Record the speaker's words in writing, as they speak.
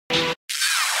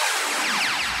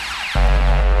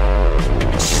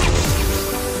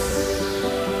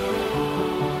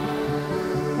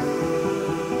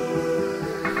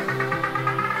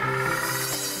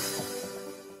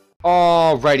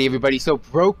Alrighty everybody, so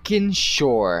Broken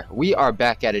Shore, we are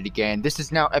back at it again. This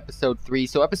is now episode 3.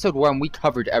 So episode 1 we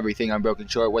covered everything on Broken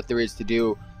Shore, what there is to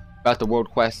do, about the world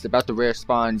quests, about the rare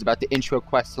spawns, about the intro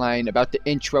quest line, about the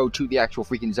intro to the actual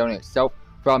freaking zone itself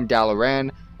from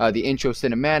Dalaran, the intro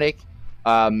cinematic,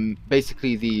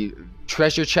 basically the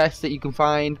treasure chest that you can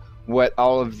find, what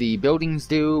all of the buildings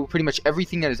do, pretty much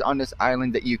everything that is on this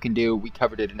island that you can do, we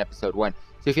covered it in episode 1.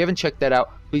 So if you haven't checked that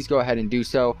out, please go ahead and do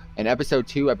so. And episode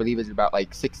 2, I believe, is about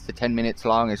like 6 to 10 minutes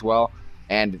long as well.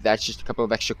 And that's just a couple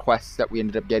of extra quests that we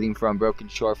ended up getting from Broken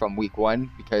Shore from week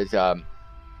 1. Because I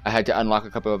had to unlock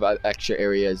a couple of extra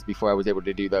areas before I was able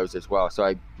to do those as well. So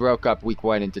I broke up week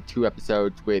 1 into 2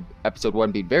 episodes, with episode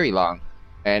 1 being very long.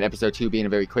 And episode 2 being a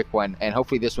very quick one. And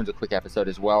hopefully this one's a quick episode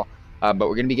as well. But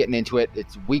we're going to be getting into it.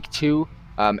 It's week 2.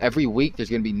 Every week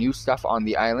there's going to be new stuff on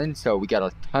the island. So we got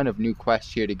a ton of new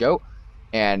quests here to go.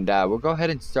 And we'll go ahead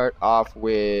and start off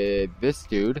with this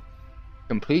dude.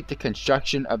 Complete the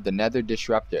construction of the Nether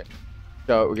Disruptor.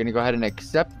 So we're going to go ahead and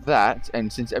accept that. And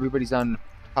since everybody's on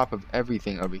top of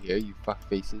everything over here, you fuck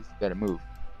faces, you gotta move.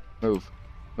 Move.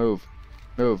 Move.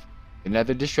 Move. The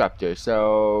Nether Disruptor.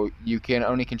 So you can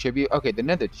only contribute. Okay, the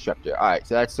Nether Disruptor. Alright,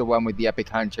 so that's the one with the Epic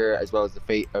Hunter as well as the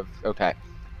Fate of... Okay.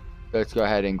 So let's go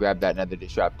ahead and grab that Nether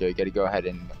Disruptor. You gotta go ahead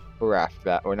and craft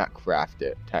that. Or not craft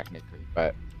it, technically,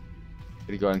 but...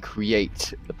 to go and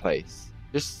create the place.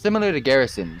 Just similar to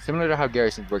Garrison. Similar to how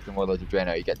Garrison's worked in Warlords of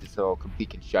Draenor. You get this whole complete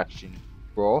construction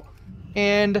roll.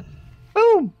 And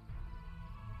boom!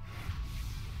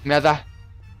 Nether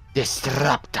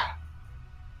Disruptor.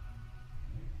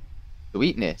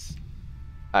 Sweetness.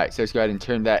 Alright, so let's go ahead and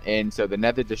turn that in. So the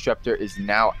Nether Disruptor is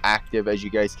now active. As you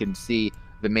guys can see,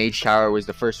 the Mage Tower was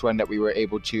the first one that we were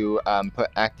able to put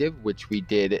active, which we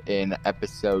did in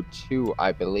episode 2,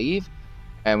 I believe.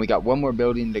 And we got one more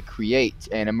building to create.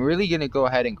 And I'm really going to go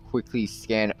ahead and quickly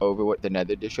scan over what the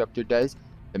Nether Disruptor does.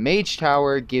 The Mage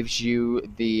Tower gives you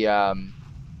the...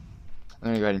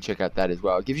 let me go ahead and check out that as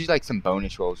well. It gives you like some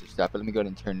bonus rolls or stuff. But let me go ahead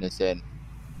and turn this in.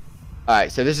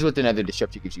 Alright, so this is what the Nether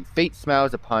Disruptor gives you. Fate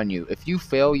smiles upon you. If you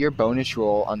fail your bonus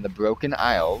roll on the Broken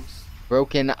Isles,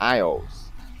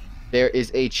 there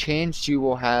is a chance you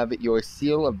will have your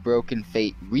Seal of Broken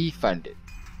Fate refunded.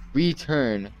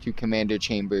 Return to Commander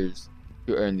Chambers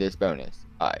to earn this bonus.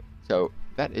 Alright, so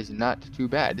that is not too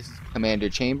bad. This is Commander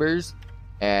Chambers,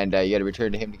 and you gotta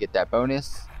return to him to get that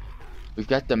bonus. We've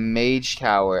got the Mage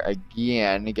Tower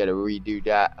again. You gotta redo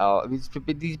that.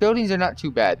 These buildings are not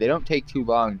too bad. They don't take too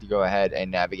long to go ahead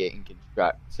and navigate and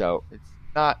construct, so it's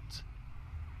not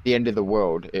the end of the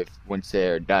world if once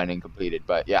they're done and completed.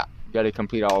 But yeah, you gotta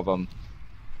complete all of them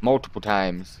multiple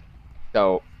times.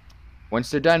 So once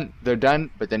they're done,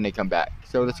 but then they come back.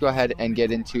 So let's go ahead and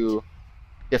get into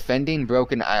Defending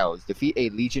Broken Isles. Defeat a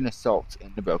Legion assault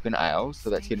in the Broken Isles. So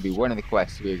that's going to be one of the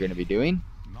quests we're going to be doing.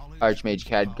 Archmage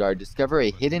Khadgar. Discover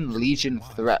a hidden Legion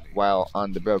threat while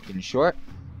on the Broken Shore.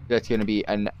 That's going to be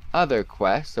another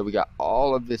quest. So we got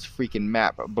all of this freaking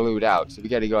map blued out. So we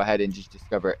got to go ahead and just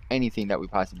discover anything that we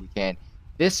possibly can.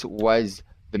 This was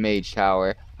the Mage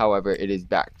Tower. However, it is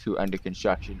back to under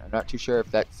construction. I'm not too sure if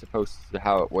that's supposed to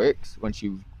how it works. Once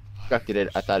you constructed it,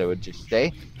 I thought it would just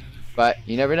stay. But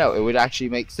you never know. It would actually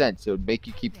make sense. It would make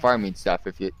you keep farming stuff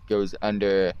if it goes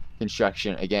under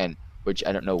construction again. Which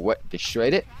I don't know what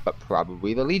destroyed it, but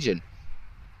probably the Legion.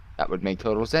 That would make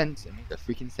total sense. It makes a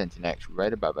freaking sense and actually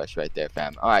right above us right there,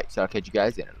 fam. Alright, so I'll catch you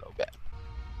guys in a little bit.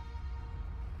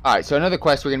 Alright, so another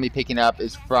quest we're going to be picking up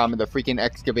is from the freaking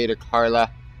excavator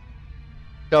Carla.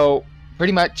 So,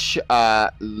 pretty much,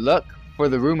 look for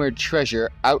the rumored treasure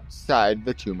outside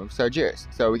the Tomb of Sargeras.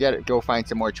 So we gotta go find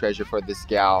some more treasure for this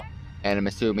gal. And I'm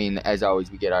assuming, as always,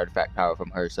 we get artifact power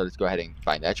from her. So let's go ahead and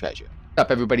find that treasure. What's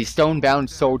up, everybody? Stonebound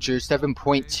Soldiers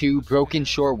 7.2 Broken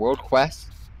Shore World Quest.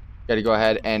 Gotta go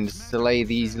ahead and slay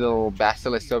these little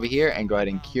basilisks over here and go ahead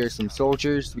and cure some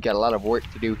soldiers. We got a lot of work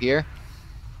to do here.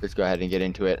 Let's go ahead and get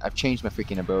into it. I've changed my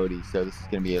freaking abilities, so this is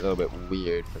gonna be a little bit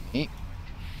weird for me.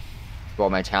 Well,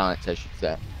 my talents, I should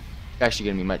say. It's actually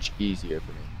gonna be much easier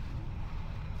for me.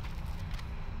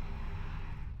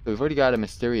 So we've already got a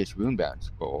mysterious runebound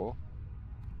scroll.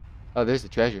 Oh, there's the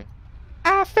treasure.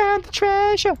 I found the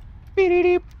treasure.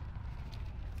 Beep-de-deep.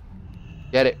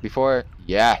 Get it before.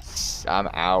 Yes, I'm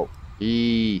out.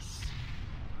 Peace.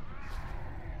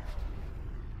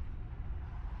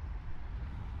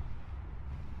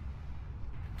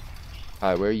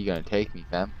 Alright, where are you gonna take me,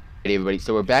 fam? Hey, everybody.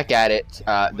 So we're back at it.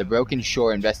 The Broken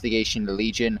Shore investigation, the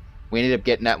Legion. We ended up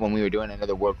getting that when we were doing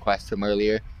another world quest from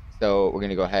earlier. So we're going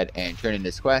to go ahead and turn in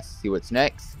this quest, see what's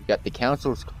next. We got the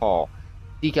Council's Call.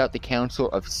 Seek out the Council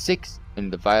of 6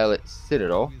 in the Violet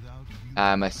Citadel.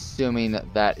 I'm assuming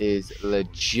that is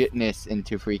legitness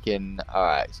into freaking...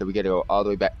 Alright, so we gotta go all the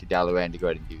way back to Dalaran to go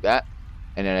ahead and do that.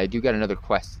 And then I do got another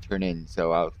quest to turn in,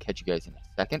 so I'll catch you guys in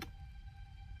a second.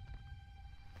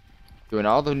 Doing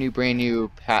all the brand new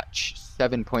patch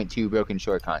 7.2 Broken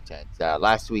Shore content.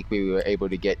 Last week we were able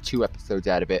to get 2 episodes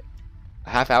out of it. A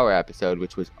half-hour episode,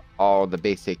 which was all the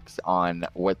basics on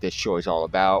what this shore is all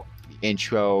about. The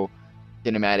intro,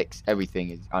 cinematics,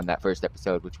 everything is on that first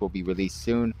episode, which will be released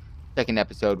soon. Second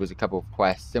episode was a couple of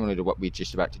quests similar to what we're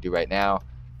just about to do right now.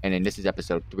 And then this is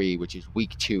episode 3, which is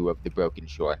week 2 of the Broken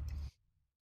Shore.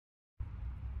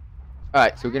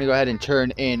 Alright, so we're going to go ahead and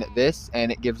turn in this,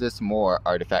 and it gives us more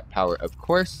artifact power, of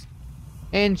course.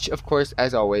 And, of course,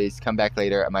 as always, come back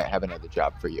later, I might have another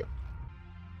job for you.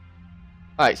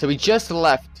 Alright, so we just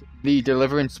left the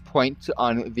Deliverance Point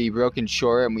on the Broken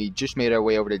Shore, and we just made our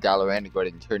way over to Dalaran to go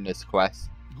ahead and turn this quest.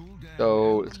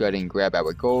 So, let's go ahead and grab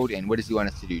our gold, and what does he want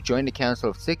us to do? Join the Council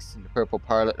of 6 in the Purple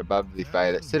Parlet above the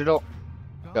Violet Citadel.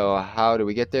 So, how do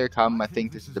we get there? Come, I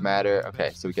think this is the matter.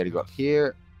 Okay, so we gotta go up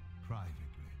here.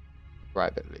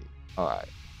 Privately. Alright.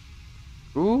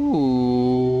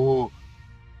 Ooh.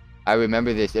 I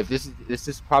remember this. If this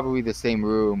is probably the same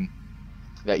room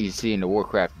that you see in the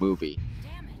Warcraft movie.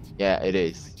 Yeah, it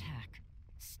is.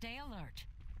 Stay alert.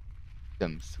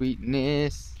 Some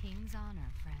sweetness. King's honor,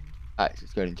 friend. Alright, so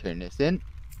let's go ahead and turn this in.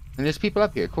 And there's people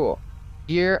up here. Cool.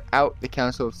 Hear out the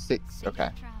Council of 6.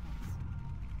 Okay.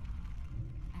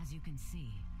 As you can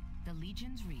see, the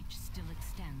Legion's reach still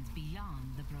extends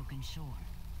beyond the Broken Shore.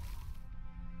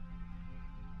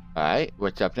 Alright,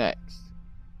 what's up next?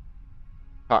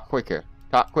 Talk quicker.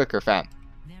 Talk quicker, fam.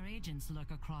 Their agents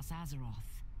lurk across Azeroth,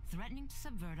 threatening to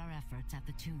subvert our efforts at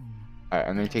the tomb. Alright,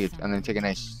 I'm gonna take a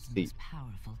nice seat.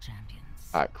 Powerful champions.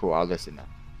 Alright, cool, I'll listen now.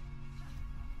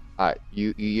 Alright,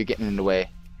 you're getting in the way.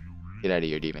 Get out of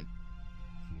here, demon.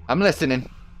 I'm listening.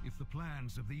 If the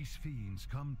plans of these fiends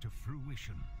come to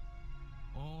fruition,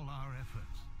 all our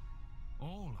efforts,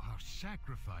 all our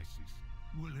sacrifices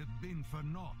will have been for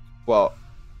naught. Well,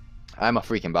 I'm a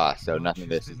freaking boss, so nothing of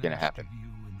this is gonna happen. You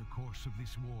in the course of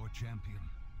this war, champion.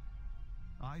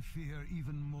 I fear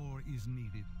even more is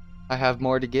needed. I have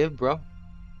more to give, bro.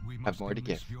 We have more to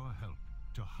give. Your help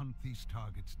to hunt these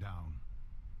targets down.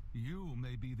 You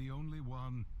may be the only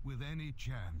one with any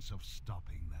chance of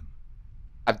stopping them.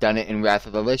 I've done it in Wrath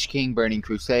of the Lich King, Burning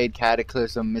Crusade,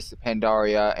 Cataclysm, Mist of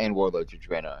Pandaria, and Warlords of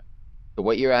Draenor. So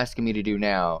what you're asking me to do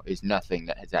now is nothing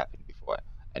that has happened before.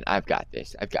 And I've got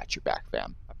this. I've got your back,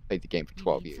 fam. I've played the game for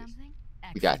 12 years.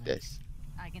 We got this.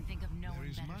 I can think of no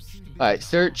one better suited. Alright,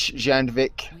 search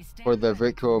Jandvik for the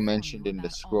Vrikro mentioned in the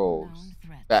scrolls.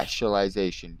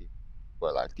 Spatialization,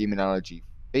 Warlock, Demonology,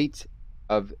 Fate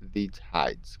of the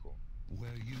Tide School.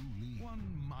 Where you lead. One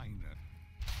minor.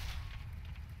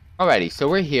 Alrighty, so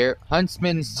we're here.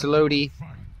 Huntsman Slody.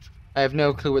 I have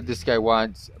no clue what this guy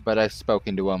wants, but I've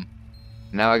spoken to him.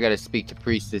 Now I gotta speak to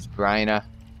Priestess Bryna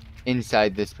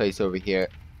inside this place over here.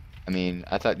 I mean,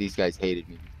 I thought these guys hated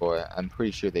me before. I'm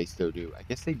pretty sure they still do. I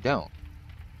guess they don't.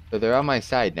 So they're on my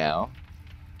side now.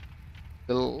 It's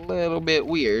a little bit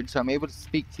weird, so I'm able to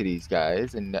speak to these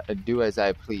guys and do as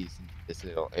I please in this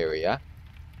little area.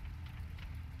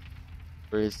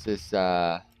 Where is this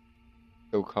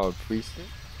so-called priestess?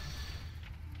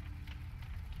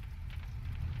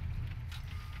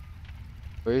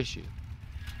 Where is she?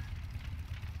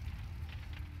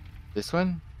 This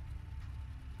one?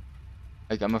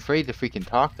 Like, I'm afraid to freaking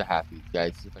talk to half these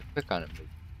guys. If I click on them, they're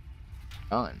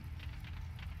gone.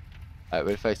 Alright,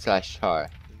 what if I slash tar?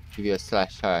 Give you a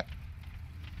slash tar.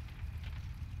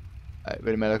 Alright,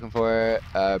 what am I looking for?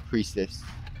 Priestess.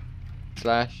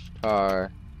 Slash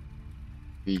tar.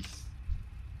 Priest.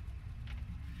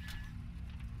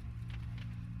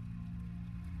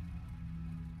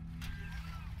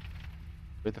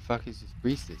 Where the fuck is this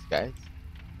priestess, guys?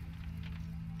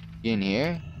 You in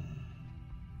here?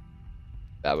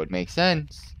 That would make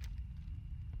sense.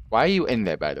 Why are you in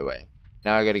there, by the way?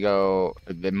 Now I gotta go.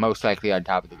 They're most likely on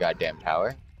top of the goddamn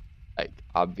tower. Like,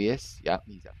 obvious. Yeah,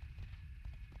 he's up.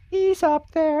 He's up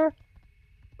there.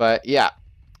 But yeah,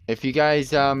 if you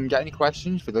guys got any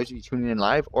questions, for those of you tuning in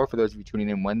live, or for those of you tuning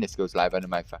in when this goes live under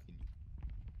my fucking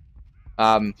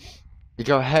you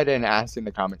go ahead and ask in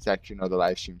the comment section or the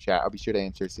live stream chat. I'll be sure to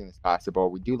answer as soon as possible.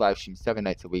 We do live stream 7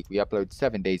 nights a week. We upload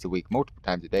 7 days a week, multiple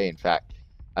times a day, in fact.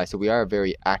 So we are a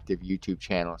very active YouTube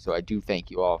channel. So I do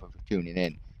thank you all for tuning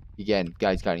in. Again,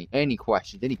 guys, got any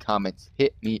questions, any comments,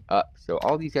 hit me up. So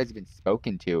all these guys have been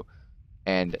spoken to,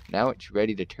 and now it's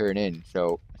ready to turn in.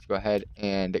 So let's go ahead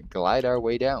and glide our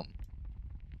way down.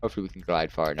 Hopefully we can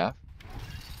glide far enough.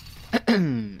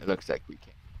 It looks like we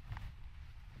can.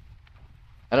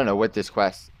 I don't know what this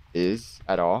quest is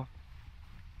at all.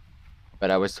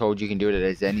 But I was told you can do it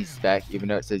as any spec, even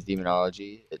though it says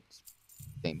demonology. It's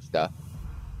same stuff.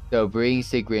 So bring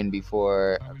Sigrin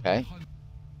before. Okay.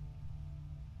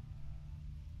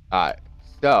 Alright.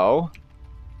 So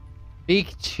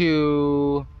speak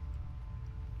to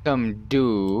some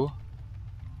do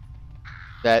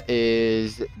that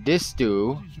is this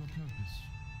do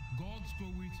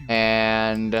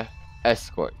and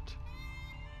escort.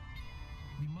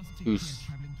 Who's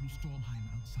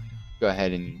go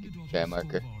ahead and get the chat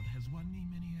marker.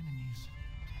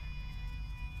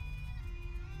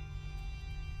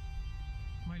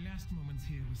 My last moments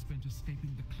here were spent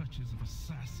escaping the clutches of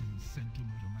assassins sent to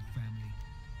murder my family.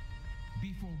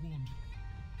 Be forewarned,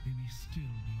 they may still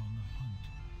be on the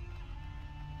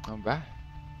hunt. Alright.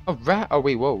 Alright. Oh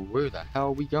wait, whoa, where the hell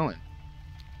are we going?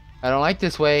 I don't like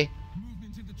this way.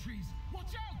 Movement in the trees.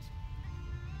 Watch out!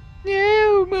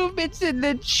 No, movements in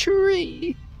the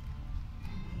tree.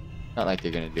 Not like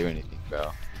they're gonna do anything, bro.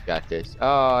 You got this.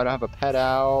 Oh, I don't have a pet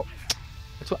out.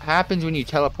 That's what happens when you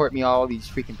teleport me all these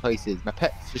freaking places. My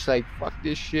pet's just like, fuck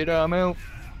this shit, I'm out.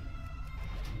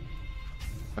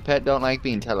 My pet don't like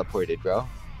being teleported, bro.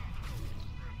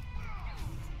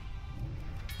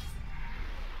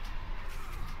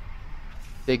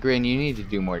 Sigrin, you need to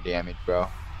do more damage, bro.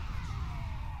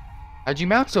 How'd you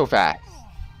mount so fast?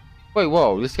 Wait,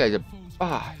 whoa, this guy's a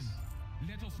boss.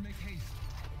 Let us make haste.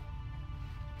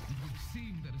 It would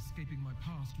seem that escaping my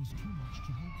past was too much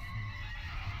to hope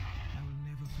for. I will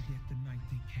never forget the night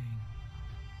they came.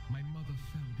 My mother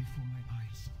fell before my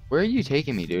eyes. Where are you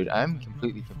taking me, dude? I'm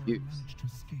completely confused.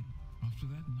 After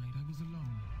that night, I was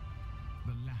alone.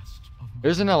 The last of my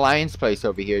There's an alliance place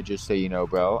over here, just so you know,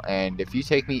 bro. And if you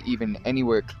take me even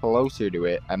anywhere closer to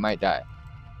it, I might die.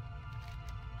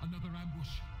 Another ambush.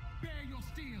 Bear your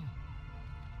steel.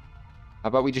 How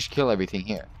about we just kill everything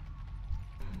here?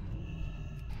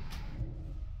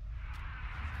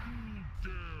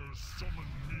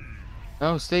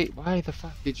 No, stay. Why the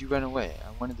fuck did you run away?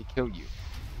 I wanted to kill you.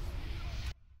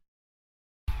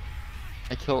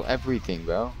 I kill everything,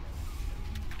 bro.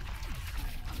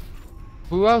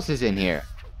 Who else is in here?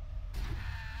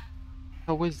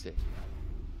 How is it?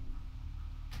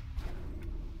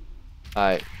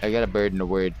 Alright, I got a bird and a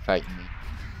word fighting me.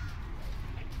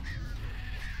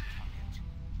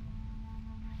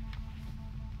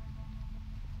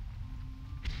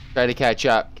 Try to catch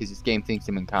up, because this game thinks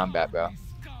I'm in combat, bro.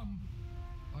 Scum.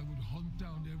 I would hunt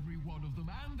down every one of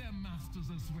them and their masters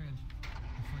as well.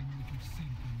 If I knew it would sink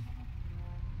them.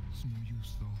 It's no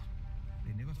use though.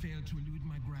 They never fail to elude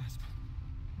my grasp.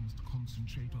 I must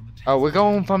concentrate on the Oh, we're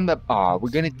going from the... Oh,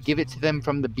 we're gonna give it to them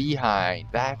from the behind.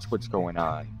 That's what's going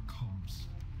on.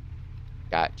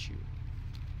 Got you.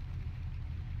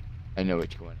 I know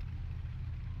which one.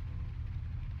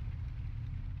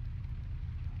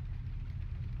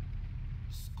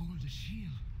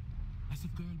 As a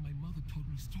girl, my mother told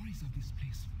me stories of this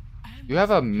place. You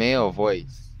have a male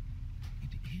voice.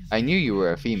 I knew you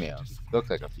were a female. You look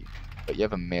like a female. But you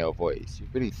have a male voice. You're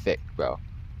really thick, bro.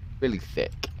 Really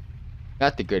thick.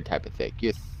 Not the good type of thick.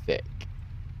 You're thick.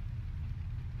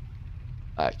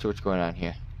 Alright, so what's going on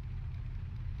here?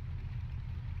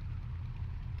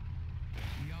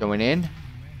 Going in?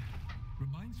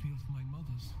 Reminds me of my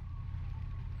mother's.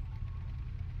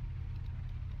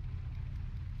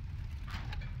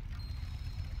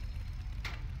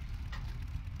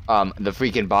 The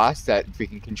freaking boss that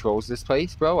freaking controls this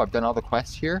place, bro. I've done all the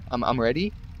quests here. I'm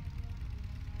ready.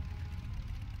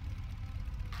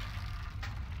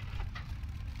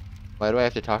 Why do I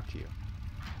have to talk to you?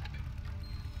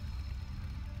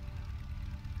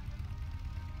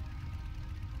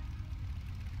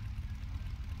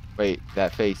 Wait,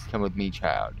 that face, come with me,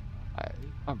 child.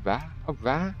 Alright,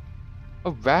 alright.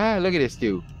 Alright, look at this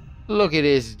dude. Look at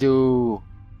this dude.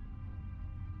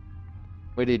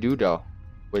 What'd they do, though?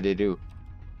 What'd they do?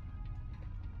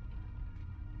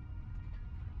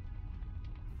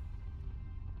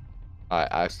 Alright,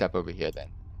 I'll step over here then.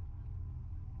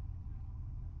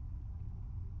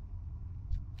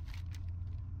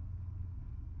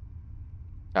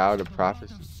 Child of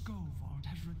prophecy. Skovald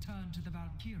has returned to the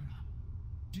Valkyria.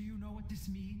 Do you know what this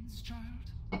means,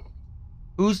 child?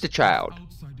 Who's the child? The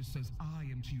outsider says I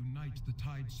am to unite the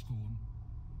Tidescorn.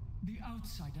 The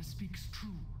outsider speaks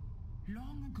true.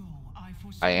 Long ago,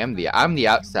 I'm the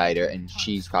outsider, and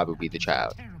she's probably the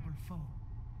child. Terrible foe.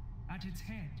 At its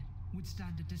head would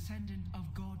stand a descendant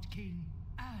of God King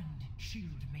and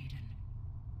Shield Maiden.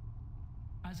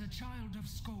 As a child of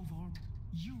Skovald,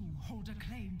 you hold a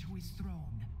claim to his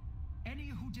throne. Any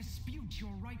who dispute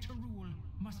your right to rule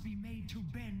must be made to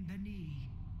bend the knee.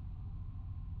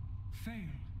 fail,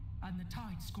 and the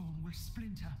Tide Scorn will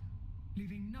splinter,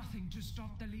 leaving nothing to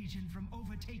stop the Legion from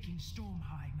overtaking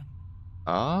Stormheim.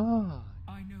 Ah.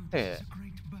 I know this is a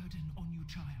great burden on you,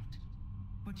 child,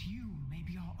 but you may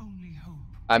be our only hope.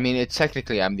 I mean, it's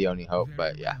technically I'm the only hope,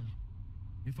 but yeah.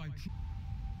 If I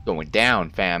Going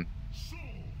down, fam. So,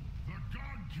 the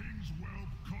God King's whelp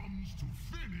comes to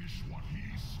finish what he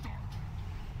started.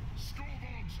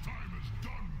 Skovald's time is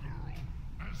done, girl,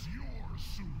 as yours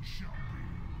soon shall be.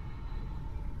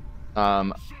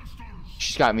 Sisters,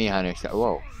 She's got me on her side.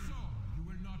 Whoa. so, you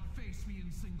will not face me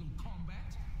in single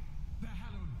combat. The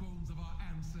hallowed bones of our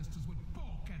ancestors would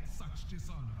balk at such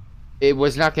dishonor. It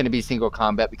was not going to be single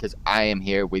combat because I am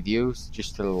here with you,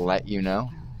 just to let you know.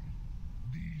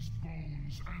 these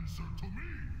bones answer to me,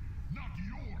 not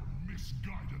your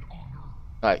misguided honor.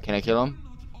 Alright, can I kill him? If you will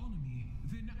not honor me,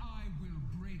 then I will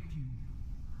break you.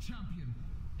 Champion,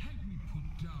 help me put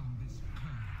down this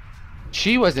curse.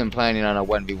 She wasn't planning on a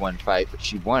 1v1 fight, but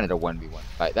she wanted a 1v1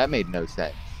 fight. That made no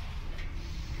sense.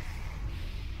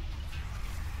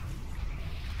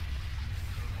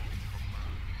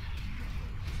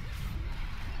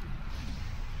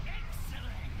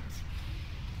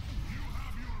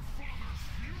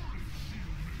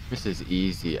 This is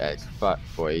easy as fuck,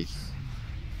 boys.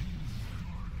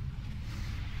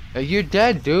 You're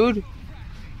dead, dude.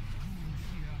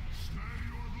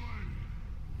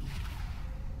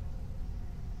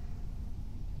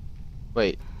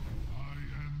 Wait. I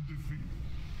am defeated.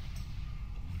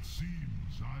 It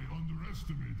seems I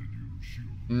underestimated you, Shield.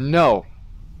 No.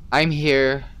 I'm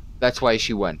here. That's why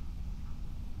she won.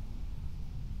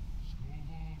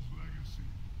 Skovald's legacy,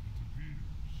 it appears,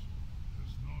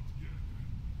 has not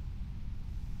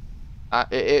yet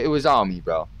ended. It was all me,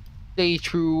 bro. Stay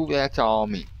true, that's all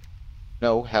me.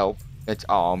 No help, that's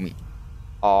all me.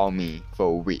 All me,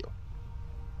 for real.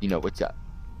 You know what's up.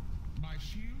 My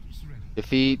shield is ready.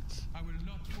 Defeat. I will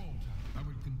not falter. I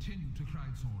will continue to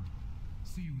climb sword.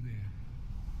 See you there.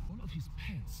 One of his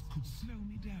pets could slow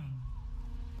me down.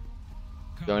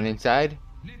 Come, Going inside?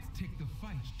 let's take the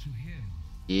fight to him.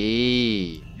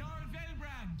 Yeah. Jarl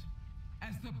Velbrand,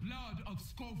 as the blood of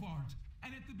Skovald,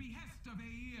 and at the behest of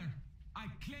Aegir, I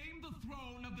claim the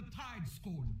throne of the Tide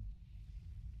Scorn.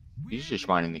 He's just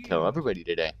wanting to kill everybody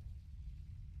today.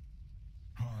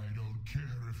 I don't care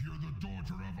if you're the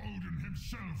daughter of Odin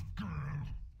himself, girl.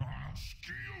 I'll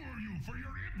skewer you for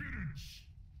your impudence.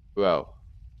 Bro.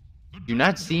 Do you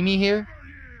not see me here?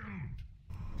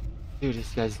 Never yield. Dude,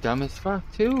 this guy's dumb as fuck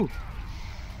too.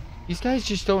 These guys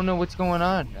just don't know what's going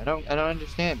on. I don't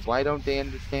understand. Why don't they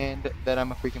understand that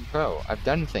I'm a freaking pro? I've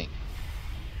done things.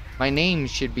 My name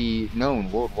should be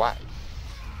known worldwide.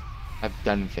 I've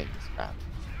done things, crap.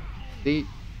 See? You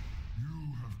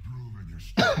have proven your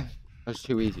strength. That was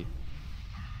too easy.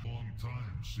 Long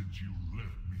time since you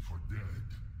left me for dead.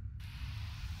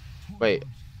 Wait.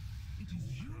 It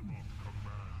is you. Cannot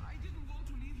command. I didn't want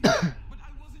to leave you, but I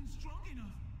wasn't strong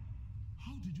enough.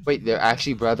 How did you Wait, they're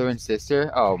actually brother and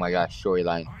sister? Oh my gosh,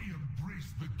 storyline. I embrace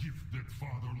the gift that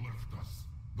father left us.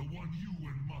 The one you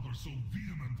and mother so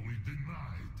vehemently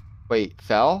denied. Wait,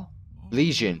 fell?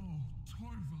 Legion. Oh,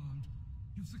 Torvald,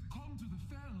 you succumbed to the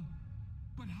fell.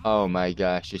 But how? Oh my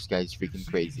gosh, this guy's freaking Seems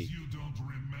crazy. you don't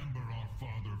remember our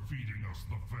father feeding us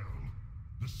the fell.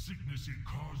 The sickness it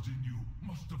caused in you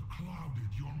must have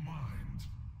clouded your mind.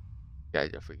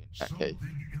 Guys are freaking okay.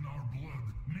 Something in our blood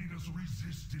made us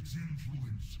resist its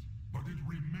influence, but it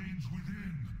remains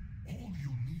within. All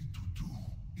you need to do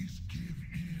is give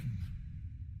in.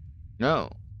 No.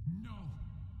 No,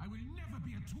 I will never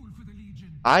be a tool for the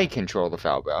Legion. I control the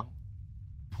foul, bro.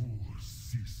 Poor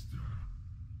sister.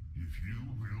 If you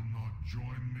will not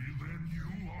join me, then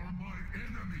you are my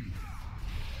enemy.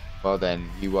 Well then,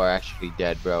 you are actually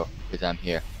dead, bro. Because I'm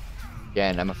here.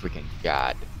 Again, I'm a freaking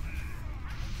god.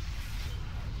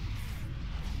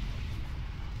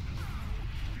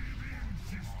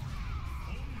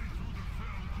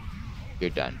 You're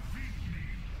done.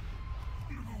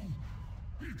 No,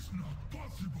 it's not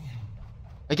possible.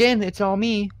 Again, it's all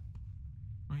me.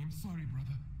 I am sorry,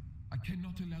 brother. I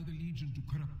cannot allow the Legion to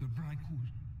corrupt the Vrykul.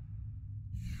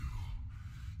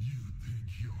 You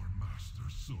think your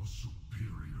master's so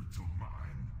superior to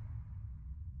mine?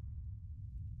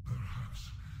 Perhaps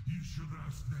you should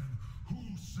ask them who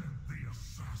sent the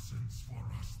assassins for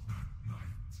us that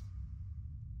night.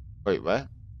 Wait, what?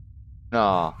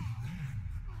 No.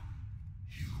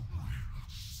 You will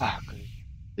see. Fuck.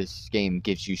 This game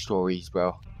gives you stories,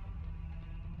 bro.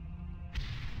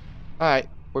 Alright,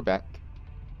 we're back.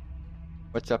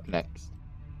 What's up next?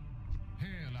 Hail,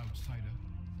 outsider.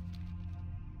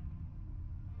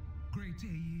 Great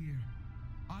Aegir,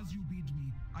 as you bid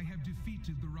me, I have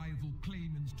defeated the rival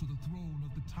claimants to the throne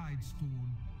of the Tidespawn.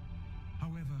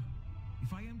 However,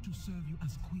 if I am to serve you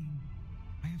as queen,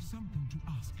 I have something to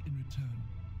ask in return.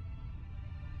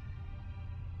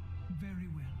 Very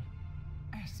well.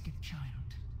 Ask it, child.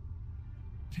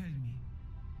 Tell me,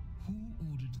 who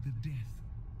ordered the death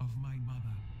of my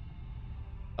mother?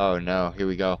 Oh no, here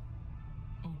we go.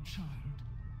 Oh, child,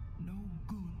 no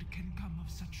good can come of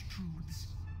such truths.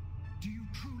 Do you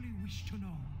truly wish to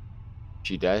know?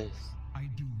 She does. I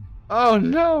do. Oh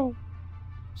no!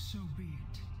 So be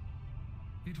it.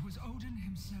 It was Odin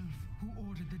himself who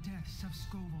ordered the deaths of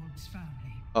Skovald's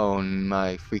family. Oh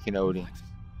my freaking Odin.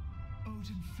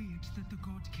 Odin feared that the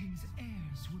God King's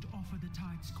heirs would offer the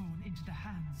Tidespawn into the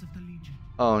hands of the Legion.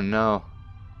 Oh no.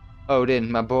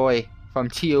 Odin, my boy, from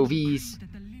TOVs.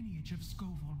 That the lineage of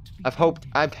Skovald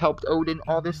be I've helped Odin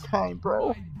all this time, bro.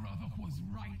 My brother was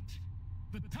right.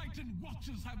 The Titan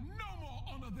Watchers have no more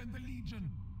honor than the Legion.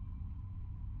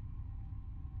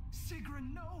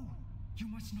 Sigrun, no! You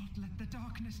must not let the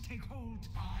darkness take hold.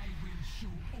 I will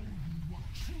show Odin what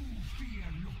true fear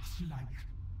looks like.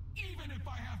 Even if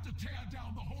I have to tear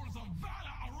down the halls of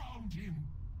valor around him.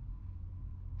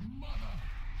 Mother,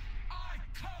 I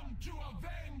come to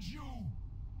avenge you.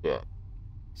 Yeah.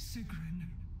 Sigrun,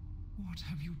 what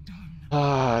have you done?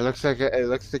 Ah, it looks like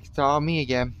it's all me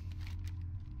again.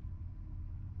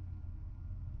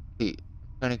 See,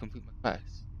 I'm trying to complete my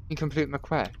quest. Complete my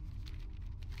quest.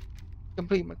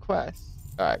 Complete my quest.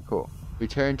 Alright, cool.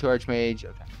 Return to Archmage.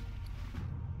 Okay.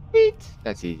 Sweet.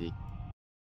 That's easy.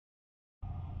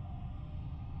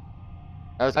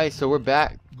 Alright, so we're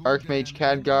back. Archmage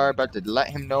Khadgar, about to let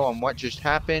him know on what just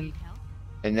happened.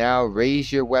 And now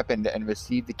raise your weapon and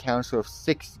receive the council of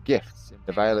 6 gifts in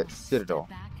the Violet Citadel.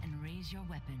 Step back and raise your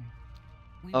weapon.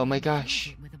 We Oh will my engage gosh.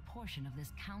 it with a portion of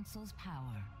this council's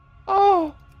power.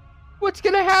 Oh! What's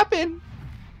gonna happen?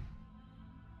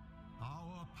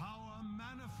 Our power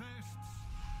manifests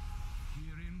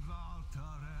here in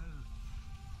Valtarel.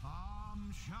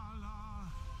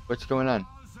 Amshala. What's going on?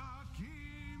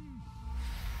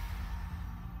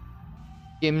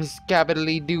 Gims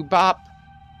capitally do bop.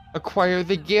 Acquire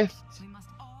the gift. We must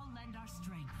all lend our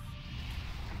strength.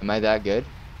 Am I that good?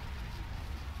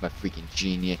 I'm a freaking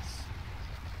genius.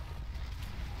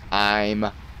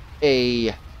 I'm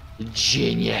a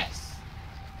genius.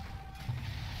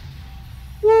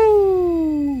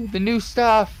 Woo! The new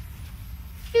stuff.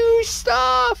 New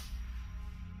stuff.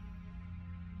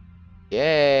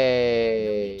 Yay.